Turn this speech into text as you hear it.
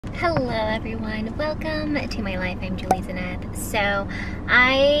Hello everyone, welcome to my life. I'm Julie Zeneth. So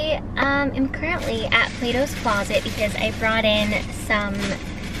I am currently at Plato's Closet because I brought in some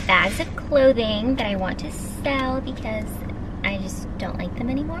bags of clothing that I want to sell because I just don't like them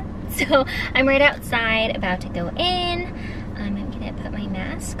anymore. So I'm right outside about to go in. I'm gonna put my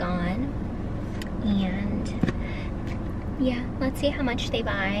mask on and yeah, let's see how much they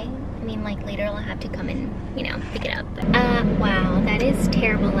buy. I mean, like later I'll have to come and, you know, pick it up. Wow, that is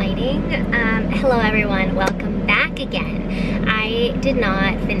terrible lighting. Hello everyone, welcome back again. I did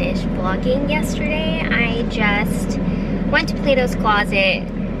not finish vlogging yesterday. I just went to Plato's Closet,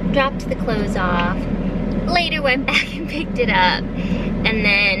 dropped the clothes off, later went back and picked it up, and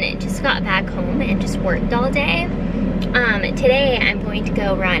then just got back home and just worked all day. Today I'm going to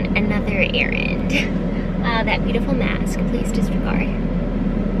go run another errand. That beautiful mask, please disregard.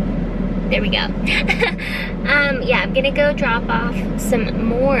 There we go. Yeah, I'm gonna go drop off some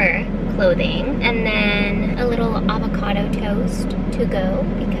more clothing and then a little avocado toast to go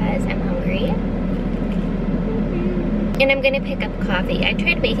because I'm hungry. And I'm gonna pick up coffee. I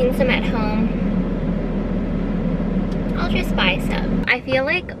tried making some at home. I'll just buy some. I feel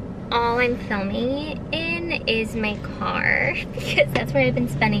like all I'm filming in is my car because that's where I've been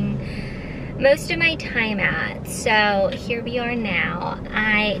spending most of my time at. So here we are now.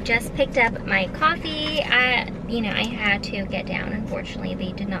 I just picked up my coffee. You know, I had to get down. Unfortunately,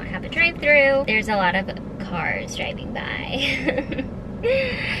 they did not have a drive-through. There's a lot of cars driving by.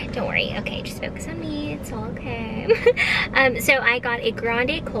 Don't worry, okay, just focus on me, it's all okay. So I got a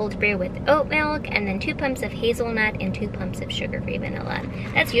grande cold brew with oat milk and then 2 pumps of hazelnut and 2 pumps of sugar-free vanilla.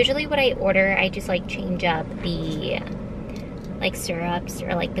 That's usually what I order. I just like change up the like syrups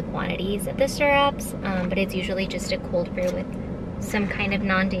or like the quantities of the syrups, but it's usually just a cold brew with some kind of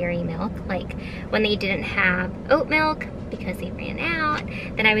non-dairy milk. Like when they didn't have oat milk because they ran out,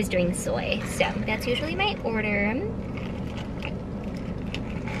 then I was doing soy. So that's usually my order.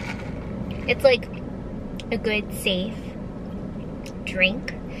 It's like a good, safe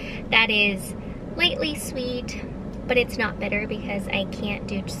drink that is lightly sweet, but it's not bitter because I can't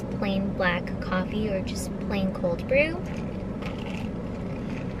do just plain black coffee or just plain cold brew.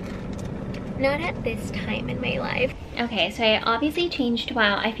 Not at this time in my life. Okay, so I obviously changed.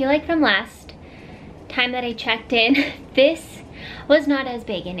 Wow, I feel like from last time that I checked in, this was not as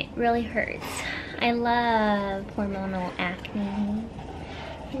big and it really hurts. I love hormonal acne.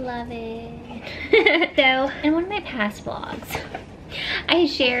 Love it. So, in one of my past vlogs, I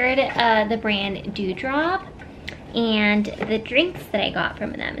shared the brand Dewdrop and the drinks that I got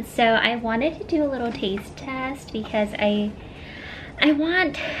from them. So I wanted to do a little taste test because I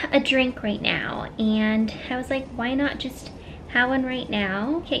want a drink right now, and I was like, why not just have one right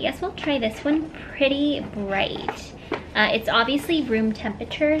now? Okay, I guess we'll try this one. Pretty bright. It's obviously room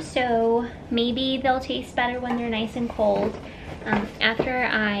temperature, so maybe they'll taste better when they're nice and cold. After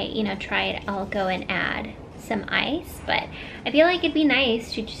I, you know, try it, I'll go and add some ice, but I feel like it'd be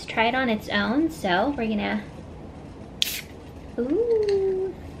nice to just try it on its own, so we're gonna,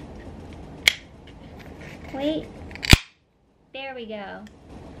 ooh, wait. There we go.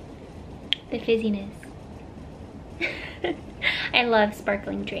 The fizziness. I love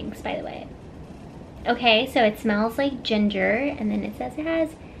sparkling drinks, by the way. Okay, so it smells like ginger, and then it says it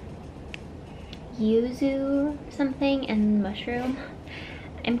has yuzu something and mushroom.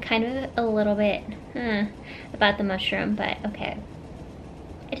 I'm kind of a little bit about the mushroom, but okay.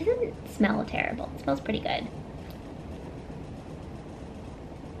 It doesn't smell terrible. It smells pretty good.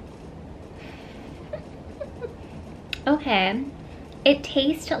 Okay, it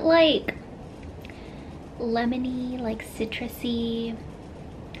tastes like lemony, like citrusy.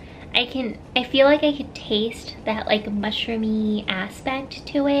 I feel like I could taste that like mushroomy aspect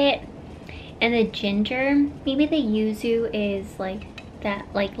to it, and the ginger, maybe the yuzu is like that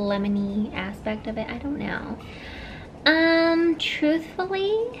like lemony aspect of it. I don't know.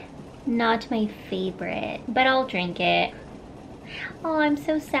 Truthfully, not my favorite, but I'll drink it. Oh, I'm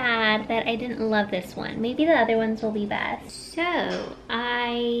so sad that I didn't love this one. Maybe the other ones will be best. So,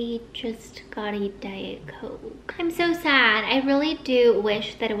 I just got a Diet Coke. I'm so sad. I really do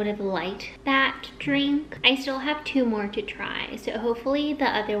wish that I would have liked that drink. I still have 2 more to try, so hopefully the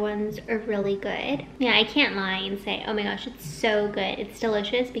other ones are really good. Yeah, I can't lie and say, oh my gosh, it's so good. It's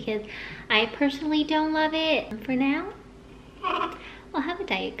delicious because I personally don't love it. For now, I'll have a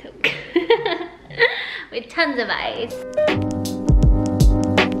Diet Coke with tons of ice.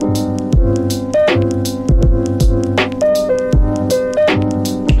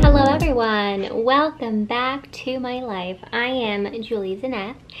 Everyone, welcome back to my life. I am Julie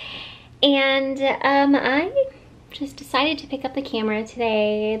Zeneth, and I just decided to pick up the camera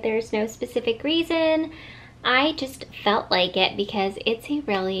today. There's no specific reason. I just felt like it because it's a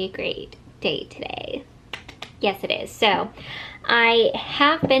really great day today. Yes, it is. So I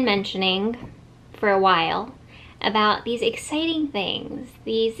have been mentioning for a while about these exciting things,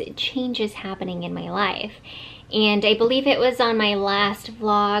 these changes happening in my life. And I believe it was on my last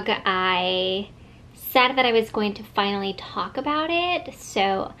vlog, I said that I was going to finally talk about it.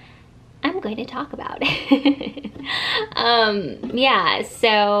 So I'm going to talk about it. Yeah,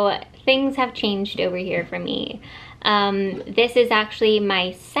 so things have changed over here for me. This is actually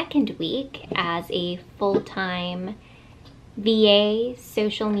my second week as a full-time VA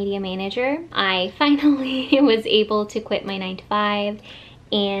social media manager. I finally was able to quit my 9-to-5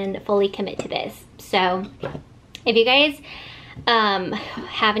 and fully commit to this. So if you guys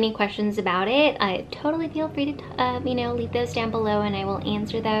have any questions about it, I totally feel free to leave those down below and I will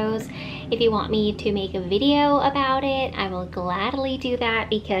answer those. If you want me to make a video about it, I will gladly do that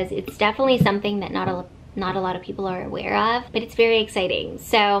because it's definitely something that not a lot of people are aware of, but it's very exciting.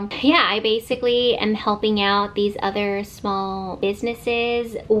 So yeah, I basically am helping out these other small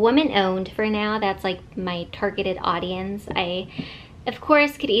businesses, women-owned for now. That's like my targeted audience. I of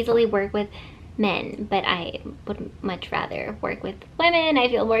course could easily work with men, but I would much rather work with women. I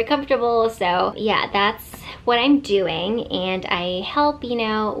feel more comfortable. So yeah, that's what I'm doing, and I help,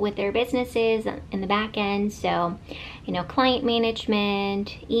 with their businesses in the back end. So, client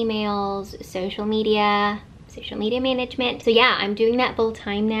management, emails, social media management. So yeah, I'm doing that full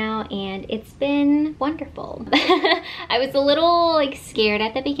time now and it's been wonderful. I was a little scared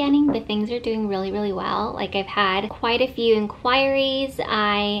at the beginning, but things are doing really, really well. I've had quite a few inquiries.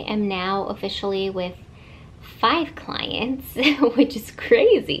 I am now officially with 5 clients, which is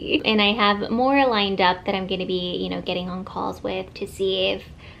crazy. And I have more lined up that I'm gonna be, getting on calls with to see if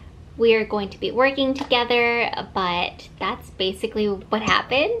we are going to be working together, but that's basically what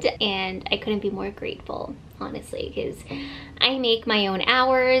happened and I couldn't be more grateful, honestly, because I make my own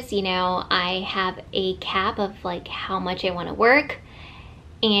hours. I have a cap of how much I want to work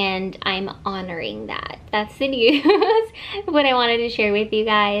and I'm honoring that. That's the news, what I wanted to share with you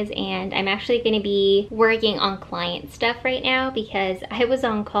guys. And I'm actually going to be working on client stuff right now because I was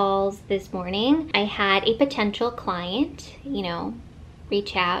on calls this morning. I had a potential client,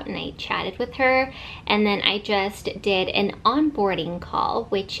 reach out and I chatted with her, and then I just did an onboarding call,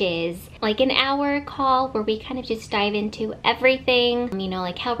 which is an hour call where we kind of just dive into everything,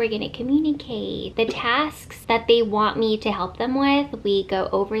 how we're gonna communicate, the tasks that they want me to help them with. We go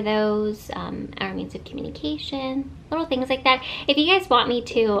over those, our means of communication, little things like that. If you guys want me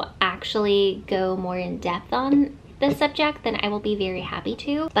to actually go more in depth on the subject, then I will be very happy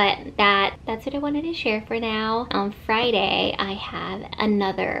to, but that's what I wanted to share for now. On Friday I have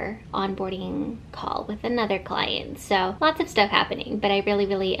another onboarding call with another client, so lots of stuff happening, but I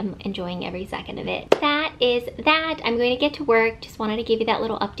really am enjoying every second of it. That is that. I'm going to get to work. Just wanted to give you that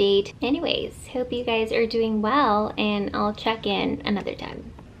little update. Anyways, hope you guys are doing well and I'll check in another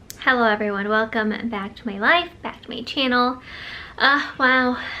time. Hello everyone, welcome back to my life, back to my channel.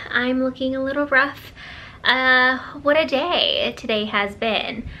 Wow, I'm looking a little rough. What a day today has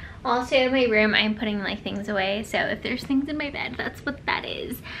been. Also in my room, I'm putting things away, so if there's things in my bed, that's what that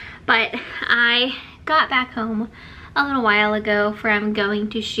is. But I got back home a little while ago from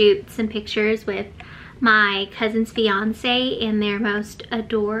going to shoot some pictures with my cousin's fiance and their most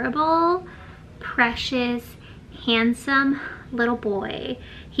adorable, precious, handsome little boy.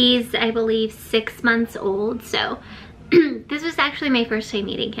 He's, I believe, 6 months old, so this was actually my first time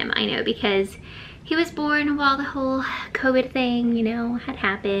meeting him. I know, because he was born while the whole COVID thing, had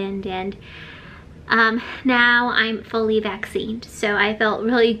happened, and now I'm fully vaccinated, so I felt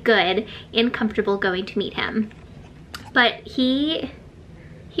really good and comfortable going to meet him. But he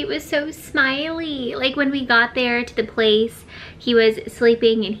was so smiley. When we got there to the place, he was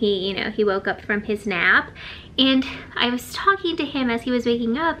sleeping and he woke up from his nap, and I was talking to him as he was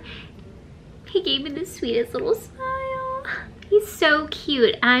waking up. He gave me the sweetest little smile. He's so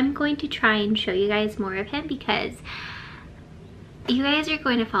cute. I'm going to try and show you guys more of him because you guys are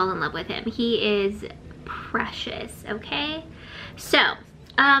going to fall in love with him. He is precious, okay? So,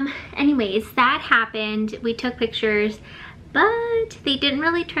 anyways, that happened. We took pictures, but they didn't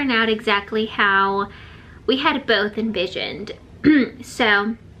really turn out exactly how we had both envisioned.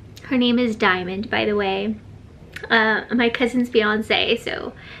 So, her name is Diamond, by the way. My cousin's fiance,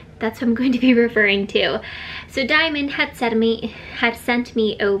 so that's what I'm going to be referring to. So Diamond had sent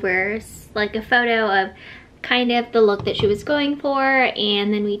me over a photo of kind of the look that she was going for,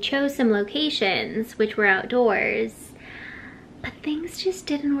 and then we chose some locations which were outdoors. but things just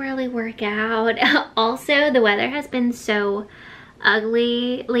didn't really work out. Also, the weather has been so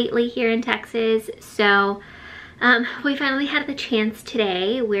ugly lately here in Texas, so we finally had the chance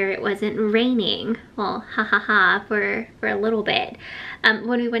today where it wasn't raining. Well, for a little bit.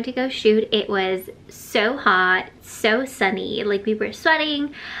 When we went to go shoot, it was so hot, so sunny, like we were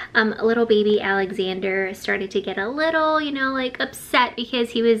sweating. Little baby Alexander started to get a little, you know, like upset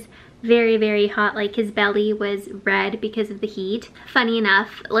because he was very, very hot. Like his belly was red because of the heat. Funny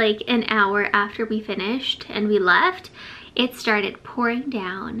enough, like an hour after we finished and we left, it started pouring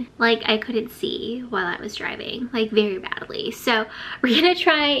down. Like I couldn't see while I was driving, like very badly. So we're gonna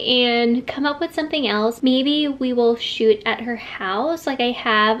try and come up with something else. Maybe we will shoot at her house. Like I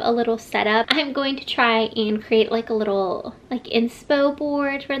have a little setup. I'm going to try and create like a little like inspo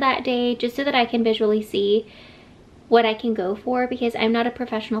board for that day, just so that I can visually see what I can go for, because I'm not a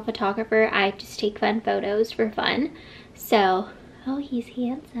professional photographer. I just take fun photos for fun. So, oh, he's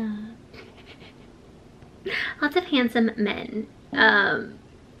handsome. Lots of handsome men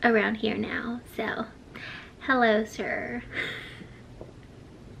around here now, so hello, sir.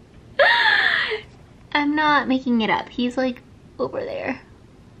 I'm not making it up. He's like over there.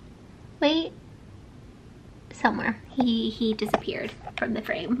 Wait, somewhere. He disappeared from the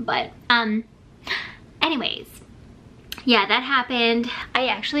frame, but anyways, yeah, that happened. I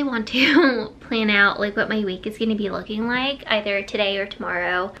actually want to plan out like what my week is going to be looking like, either today or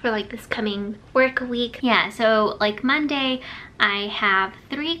tomorrow, for like this coming work week. Yeah, so like Monday I have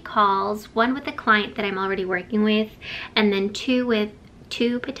 3 calls, 1 with a client that I'm already working with, and then 2 with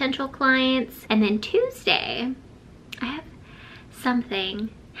 2 potential clients. And then Tuesday I have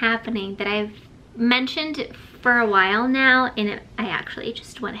something happening that I've mentioned for a while now, and I actually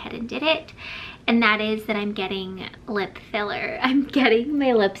just went ahead and did it. And that is that I'm getting lip filler. I'm getting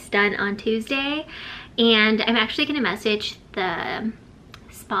my lips done on Tuesday, and I'm actually gonna message the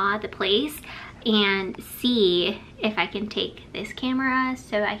spa, the place, and see if I can take this camera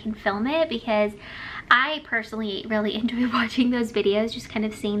so I can film it, because I personally really enjoy watching those videos, just kind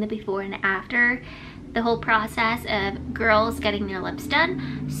of seeing the before and after, the whole process of girls getting their lips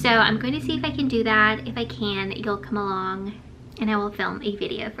done. So I'm going to see if I can do that. If I can, you'll come along and I will film a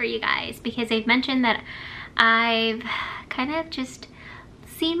video for you guys, because I've mentioned that I've kind of just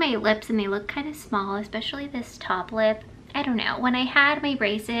seen my lips and they look kind of small, especially this top lip. I don't know, when I had my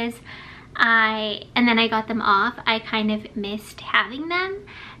braces and then I got them off, I kind of missed having them,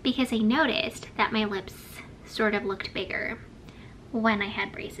 because I noticed that my lips sort of looked bigger when I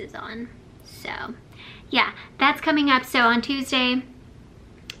had braces on. So yeah, that's coming up. So on Tuesday,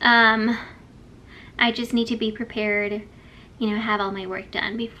 I just need to be prepared, you know, have all my work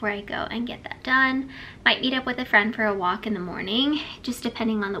done before I go and get that done. Might meet up with a friend for a walk in the morning, just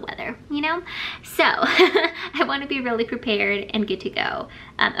depending on the weather, you know? So I want to be really prepared and good to go.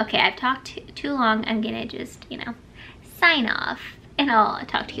 Okay, I've talked too long. I'm gonna just, you know, sign off, and I'll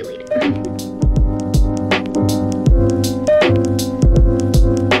talk to you later.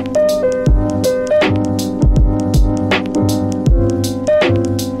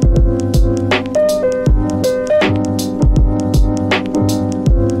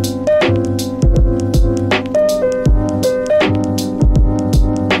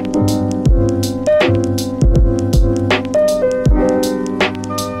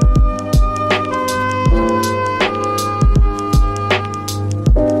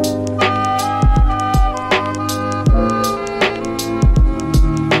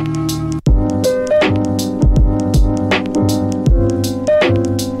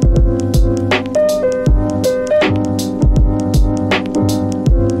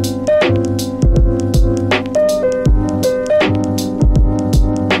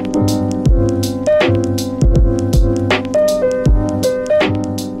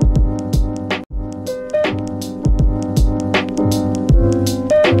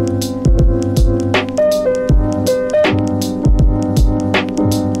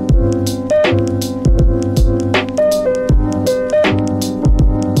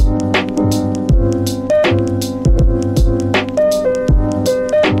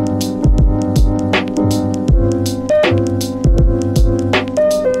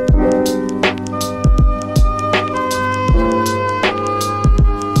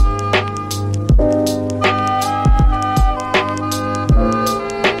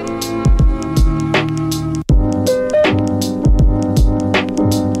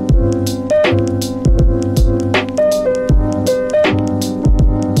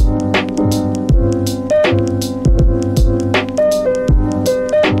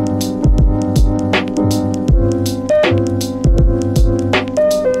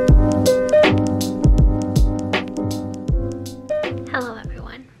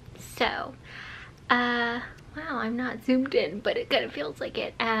 It kind of feels like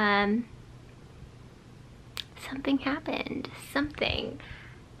it. Something happened.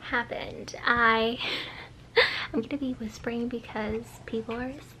 I'm gonna be whispering because people are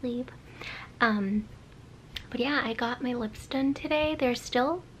asleep. But yeah, I got my lips done today. They're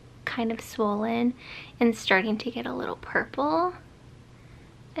still kind of swollen and starting to get a little purple,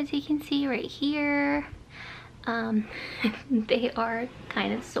 as you can see right here. They are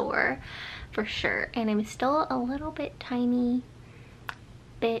kind of sore for sure, and I'm still a little bit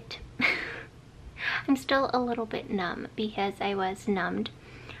I'm still a little bit numb because I was numbed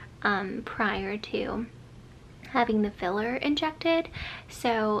prior to having the filler injected.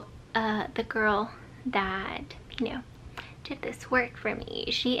 So the girl that, you know, did this work for me,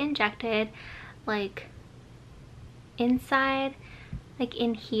 she injected like inside, like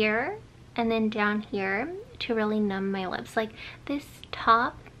in here and then down here to really numb my lips. Like this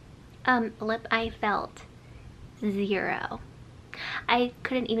top lip, I felt 0. I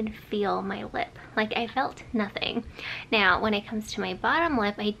couldn't even feel my lip. Like I felt nothing. Now when it comes to my bottom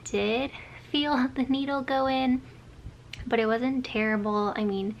lip, I did feel the needle go in, but it wasn't terrible. I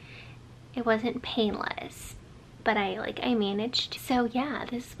mean, it wasn't painless, but I managed. So yeah,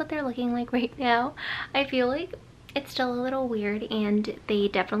 this is what they're looking like right now. I feel like it's still a little weird, and they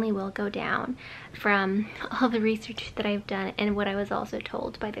definitely will go down from all the research that I've done and what I was also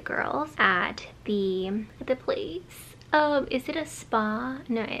told by the girls at the place. Is it a spa?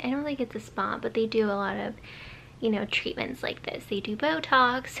 No, I don't think it's a spa, but they do a lot of, you know, treatments like this. They do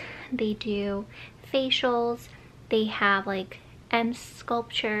Botox, they do facials, they have like M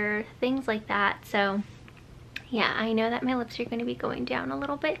sculpture, things like that. So yeah, I know that my lips are going to be going down a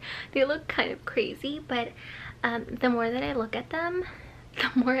little bit. They look kind of crazy, but the more that I look at them,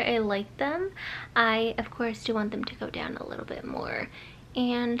 the more I like them. I of course do want them to go down a little bit more,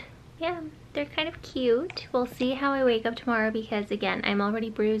 and yeah, they're kind of cute. We'll see how I wake up tomorrow, because again, I'm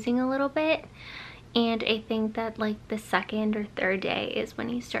already bruising a little bit, and I think that like the second or third day is when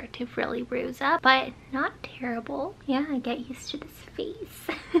you start to really bruise up, but not terrible. Yeah, I get used to this face.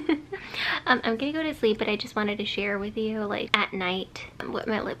 I'm gonna go to sleep, but I just wanted to share with you like at night what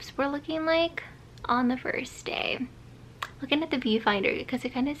my lips were looking like on the first day. Looking at the viewfinder, because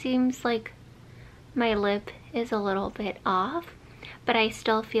it kind of seems like my lip is a little bit off, but I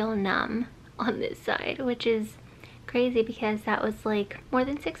still feel numb on this side, which is crazy because that was like more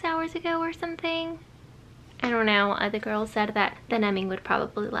than 6 hours ago or something. I don't know. The girl said that the numbing would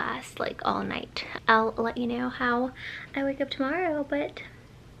probably last like all night. I'll let you know how I wake up tomorrow, but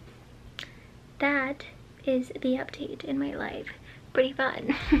that is the update in my life. Pretty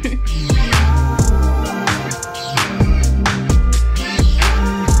fun.